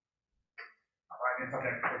 Right, this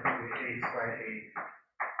object is going to be a squared a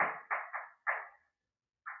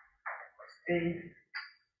plus p.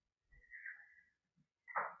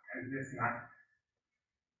 And this map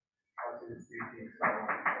also is dp and so on.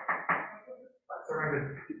 So remember,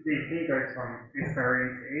 dp goes from a square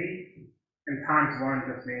to e, and times 1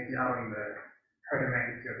 just means you add on the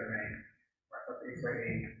codomain to your domain. Right, so e squared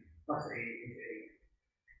e plus e into e.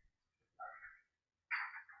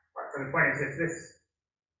 Right, so the point is, if this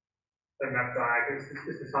the map diagram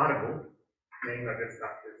is decidable, meaning that this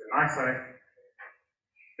stuff is an iso,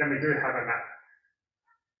 then we do have a map.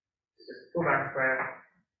 It's just pull back square,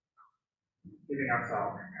 giving us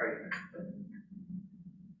our coordinates.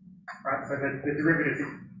 Right, so the derivative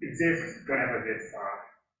exist whenever this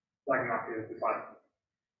like enough is decided.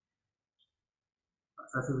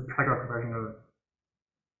 So this is a categorical version of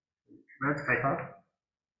Red's paper.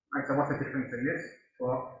 And so what's the difference in this?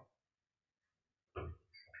 Well,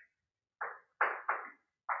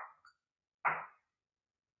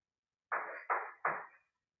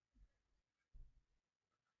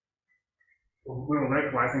 we were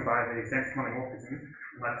localizing by the dense monomorphism.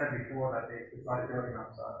 And I said before that the decidability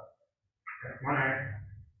maps are mono.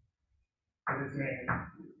 So this means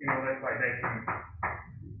in the localization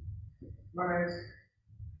monos.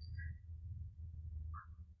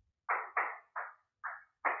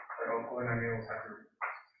 So all polynomials have roots.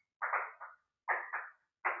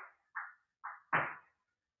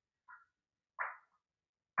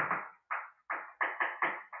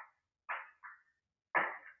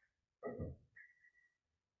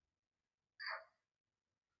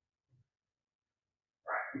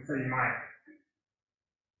 Right, and so you might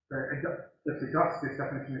just adjust this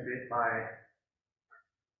definition a bit by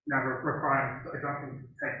now requiring adjustments to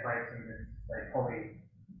take place in this, say, poly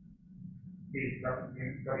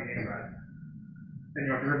W inverse. Then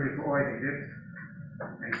your derivatives will always exist,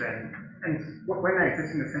 and when they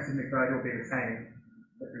exist in the sense of mixed will be the same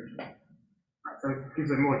definition. Right, so it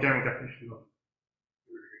gives a more general definition of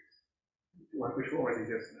derivatives, which will always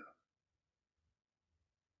exist now.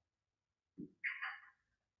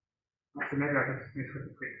 Right, so maybe I'll just finish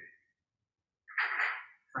with a quick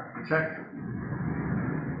check.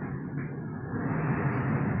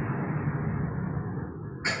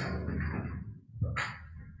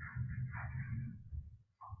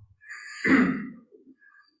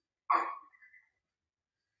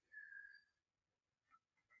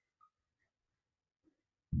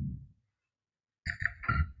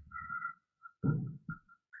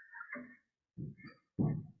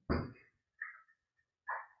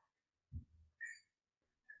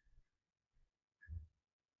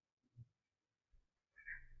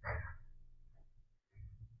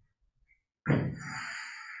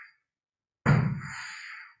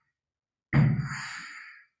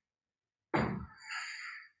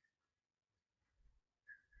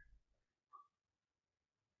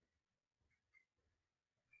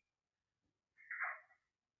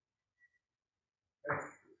 Let's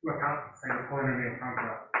work out, say, the polynomial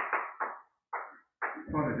counter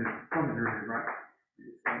for the derivative, right?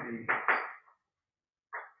 It's going to be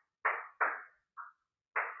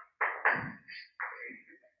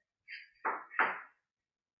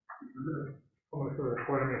formula for the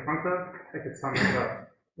polynomial functor. Take the sum over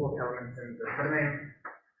all the elements in the domain.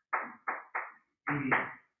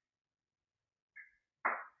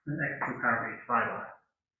 And x is apparently fiber.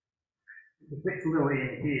 If we fix a little e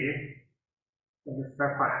in here, then this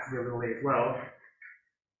first part has to be a little e as well.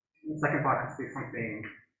 The second part has to be something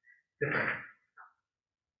different.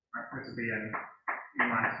 Right, so this would be an e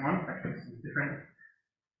minus 1, actually this is different.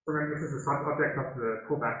 So remember, this is the subject of the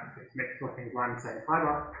pullback, it's mixed for things line the same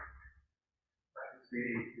fiber. That is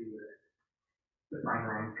really the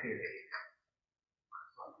number on P of E.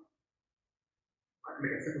 We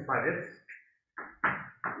can simplify this.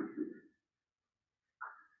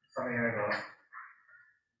 Summing over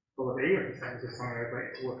all of E, or the same as just summing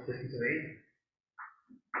over all the distance of E.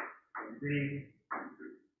 D,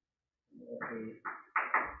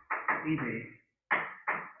 ED,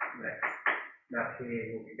 next. That here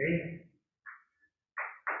will be B.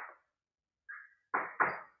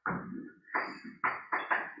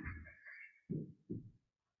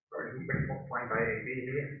 Sorry, we can multiply by AB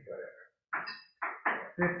here. So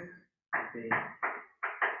this would be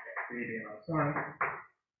XB minus 1.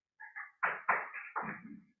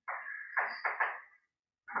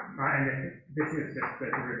 And this is just the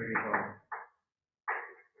derivative of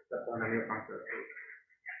the polynomial functor of A.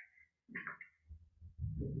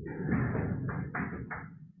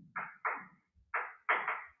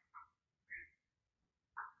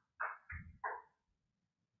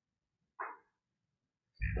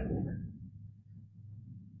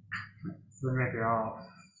 So maybe I'll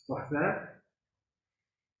stop there.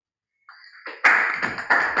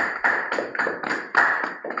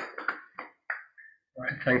 All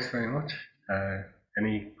right, thanks very much.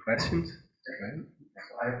 Any questions? So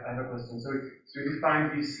I have a question. So you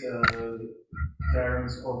define these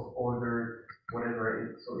terms of order,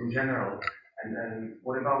 whatever, so in general, and then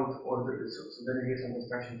what about order, so the negation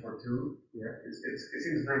construction for 2, yeah, it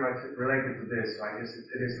seems very much related to this, so I guess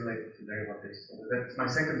it is related to derivatives. So that's my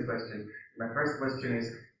second question. My first question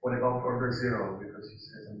is, what about order 0, because you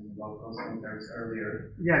said something about constant terms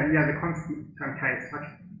earlier. Yeah, the constant term case.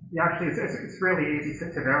 Actually, it's really easy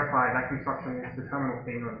to verify that construction is the terminal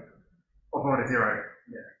thing of order 0.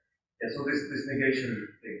 Yeah. Yeah, so this negation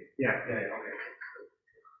thing. Yeah. Okay.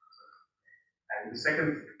 And the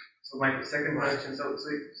second, so my second question, so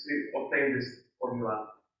you obtain this formula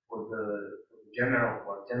for the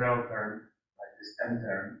general term, like this n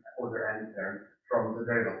term, order n term, from the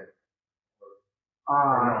derivative.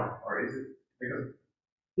 Or is it because?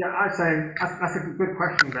 Yeah, I'd say that's a good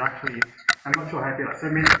question, but actually, I'm not sure how to do that. So,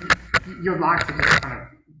 I mean, you'd like to just kind of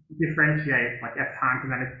differentiate like f times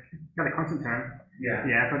and then it's got a constant term. Yeah.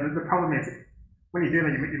 Yeah, but the problem is when you do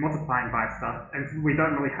that, you're multiplying by stuff, and we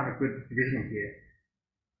don't really have a good division here.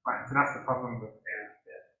 Right, so that's the problem with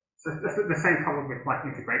So that's the same problem with like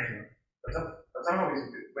integration. But somehow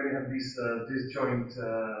when you have these disjoint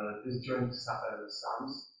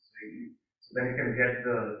sums, so then you can get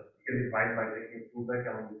you can divide by taking a fullback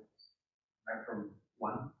element back from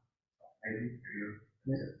 1, maybe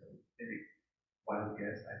wild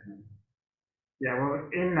guess, I don't know. Yeah, well,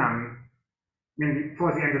 I mean,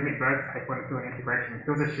 towards the end of McBird's paper when doing integration, he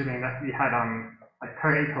was assuming that we had like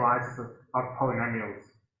co-equalizers of polynomials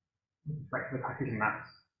with respect to the Cartesian maps.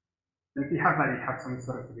 And if you have that, you have some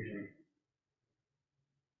sort of division.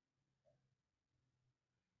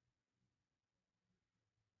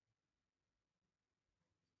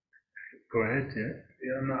 Go ahead, yeah.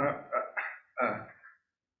 Yeah, no,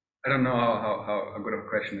 I don't know how good of a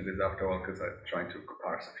question it is after all, because I'm trying to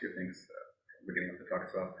parse a few things from the beginning of the talk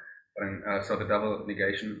as well. But so the double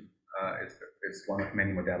negation is one of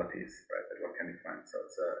many modalities, right, that one can define. So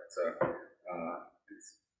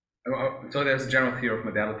so there's a general theory of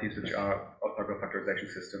modalities, which are orthogonal factorization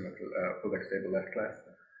system with full-back stable left class,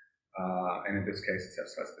 and in this case it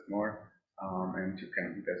satisfies a bit more. And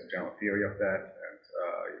there's a general theory of that, and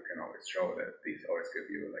you can always show that these always give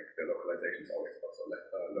you, like, the localization is always also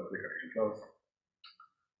locally Cartesian closed.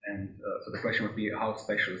 And so the question would be, how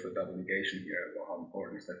special is the double negation here? Or how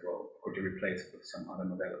important is that role? Could you replace it with some other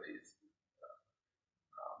modalities?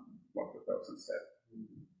 Work with those instead.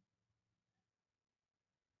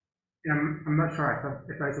 Yeah, I'm not sure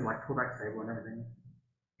if those are like pullback stable and everything.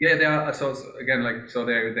 Yeah, they are. So again, like, so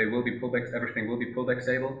they will be pullback. Everything will be pullback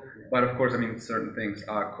stable. Yeah. But of course, I mean, certain things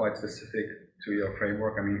are quite specific to your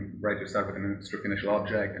framework. I mean, right, you start with an strict initial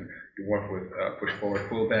object, and you work with push forward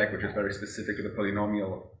pullback, which is very specific to the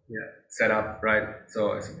polynomial setup, right?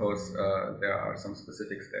 So I suppose there are some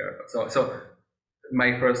specifics there. So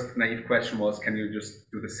my first naive question was, can you just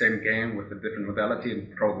do the same game with a different modality?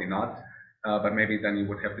 And probably not. But maybe then you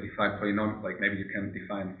would have to define polynomial, like maybe you can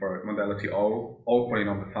define for modality O, all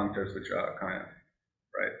polynomial functors, which are kind of,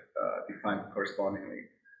 right, defined correspondingly.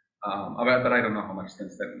 But I don't know how much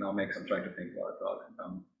sense that now makes. I'm trying to think about it.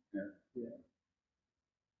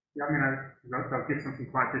 Yeah, I mean, they'll give something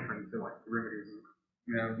quite different to like derivatives.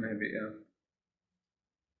 Yeah, maybe, yeah.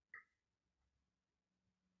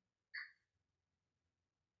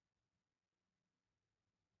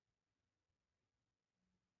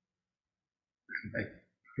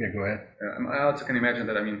 Yeah, go ahead. I also can imagine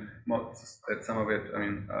that, I mean, that some of it, I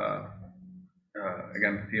mean,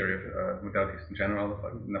 again, the theory of modalities in general,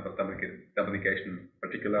 but not double negation in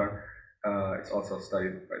particular, it's also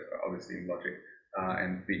studied, right, obviously in logic,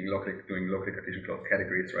 and doing locally Cartesian closed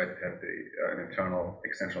categories, right, have an internal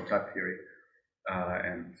extensional type theory,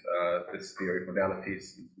 and this theory of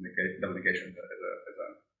modalities, double negation as an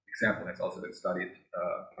example, has also been studied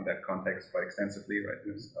in that context quite extensively, right?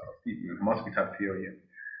 There's homotopy type theory, and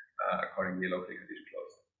accordingly locally Cartesian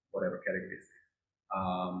closed, whatever categories.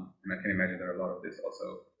 And I can imagine that a lot of this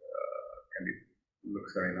also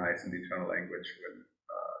looks very nice in the internal language when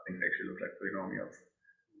things actually look like polynomials.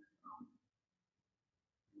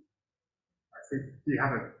 So do you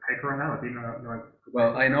have a paper on that, or do you know?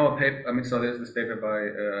 Well, I know a paper. I mean, so there's this paper by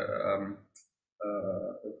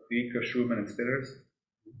Rieke, Schumann, and Spitters,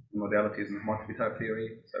 modalities and homotopy type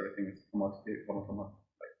theory. So everything is homotopy,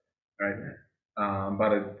 right? Yeah.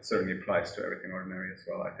 But it certainly applies to everything ordinary as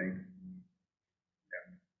well, I think.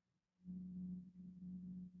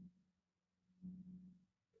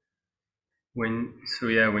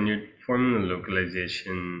 Yeah. When you're forming the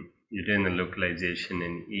localization, you're doing the localization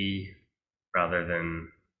in E rather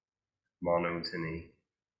than monos in E.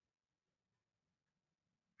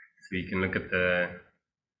 So you can look at the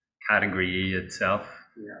category E itself,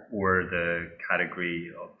 or the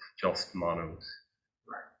category of just monos.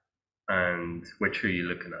 And which are you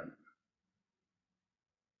looking at?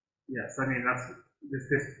 Yes, I mean, this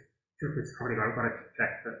truth is probably what I've got to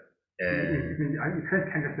check, but you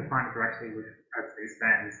can just define it directly with as these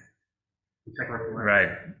bands. Check what it works.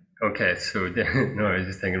 Right. Okay, so no, I was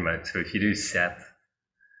just thinking about it. So if you do set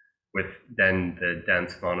with, then the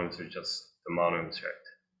dense monos are just the monos, right?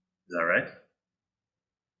 Is that right?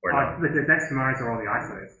 Or not? The dense monos are all the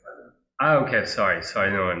isolates. Ah, okay, sorry,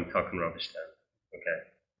 no, I'm talking rubbish then.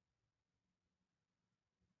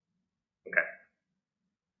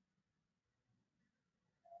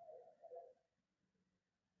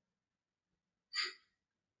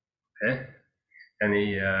 Okay.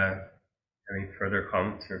 Any further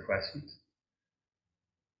comments or questions?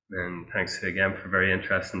 And thanks again for a very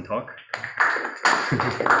interesting talk.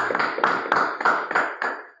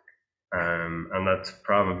 And that's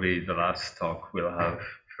probably the last talk we'll have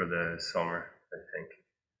for the summer, I think.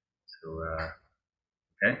 So,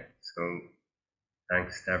 okay, so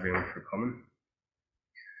thanks to everyone for coming,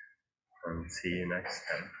 and see you next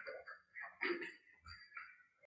time.